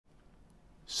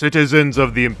Citizens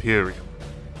of the Imperium,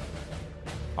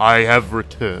 I have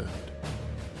returned,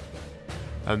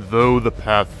 and though the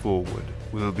path forward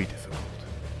will be difficult,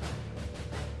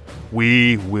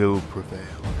 we will prevail.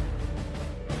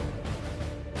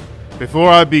 Before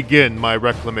I begin my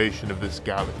reclamation of this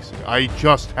galaxy, I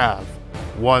just have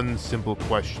one simple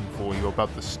question for you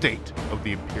about the state of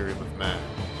the Imperium of Man.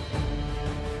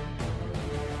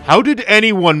 How did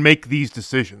anyone make these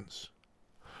decisions?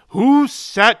 Who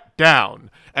sat down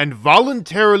and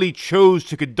voluntarily chose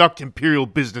to conduct Imperial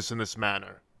business in this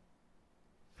manner?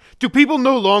 Do people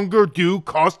no longer do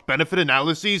cost-benefit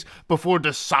analyses before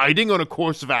deciding on a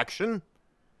course of action?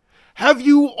 Have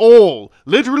you all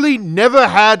literally never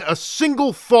had a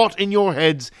single thought in your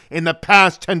heads in the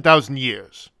past 10,000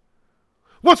 years?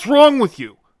 What's wrong with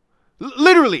you?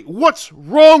 Literally, what's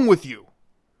wrong with you?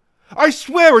 I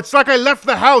swear it's like I left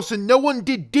the house and no one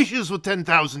did dishes for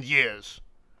 10,000 years.